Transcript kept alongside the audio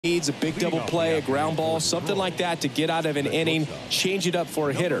Needs a big double play, a ground ball, something like that to get out of an inning, change it up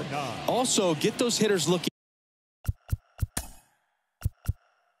for a hitter. Also, get those hitters looking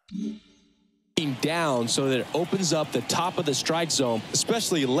down so that it opens up the top of the strike zone,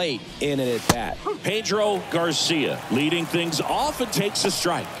 especially late in an at-bat. Pedro Garcia leading things off and takes a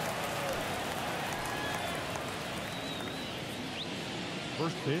strike.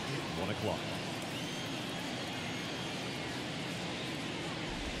 First pitch, 1 o'clock.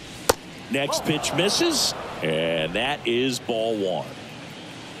 Next pitch misses, and that is ball 1.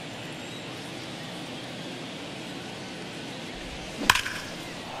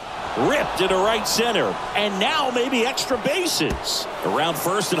 Ripped into right center, and now maybe extra bases. Around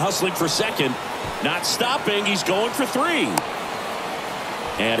first and hustling for second. Not stopping, he's going for 3.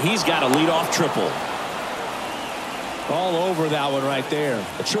 And he's got a leadoff triple. All over that one right there.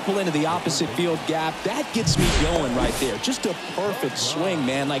 A triple into the opposite field gap. That gets me going right there. Just a perfect swing,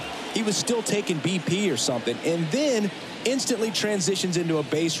 man. Like he was still taking BP or something. And then instantly transitions into a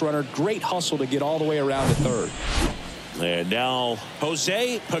base runner. Great hustle to get all the way around to third. And now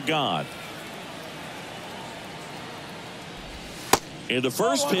Jose Pagan. And the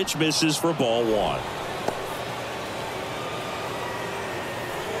first pitch misses for ball 1.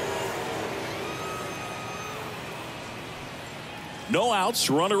 No outs,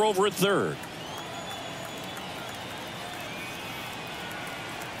 runner over at third.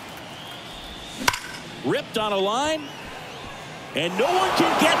 Ripped on a line, and no one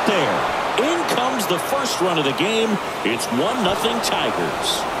can get there. In comes the first run of the game. It's 1-0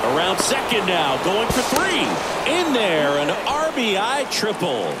 Tigers. Around second now, going for 3. In there, an RBI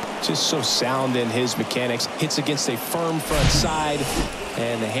triple. Just so sound in his mechanics. Hits against a firm front side,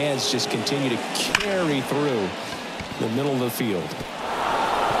 and the hands just continue to carry through the middle of the field.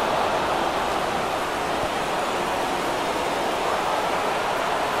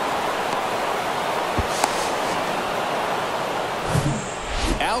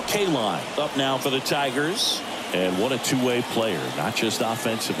 K-line up now for the Tigers. And what a two-way player. Not just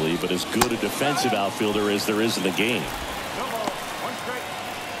offensively, but as good a defensive outfielder as there is in the game.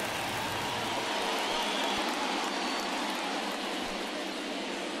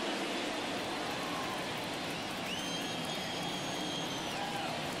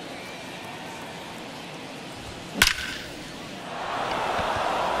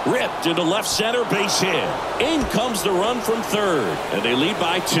 Ripped into left center, base hit. In comes the run from third, and they lead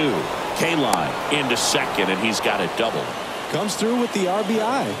by 2. K-line into second, and he's got a double. Comes through with the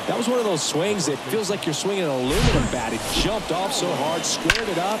RBI. That was one of those swings that feels like you're swinging an aluminum bat. It jumped off so hard, squared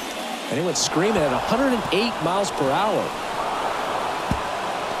it up, and it went screaming at 108 miles per hour.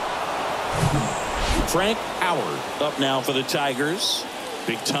 Frank Howard up now for the Tigers.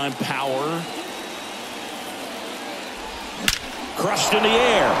 Big-time power. Crushed in the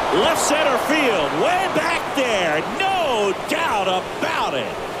air. Left center field. Way back there. No doubt about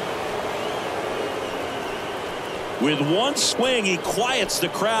it. With one swing, he quiets the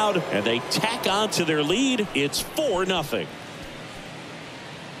crowd, and they tack on to their lead. It's 4-0.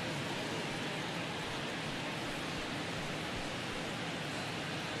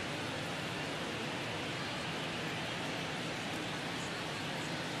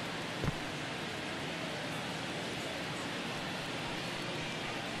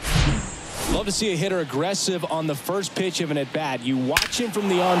 Love to see a hitter aggressive on the first pitch of an at-bat. You watch him from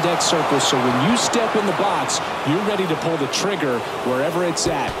the on-deck circle, so when you step in the box, you're ready to pull the trigger wherever it's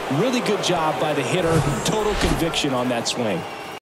at. Really good job by the hitter. Total conviction on that swing.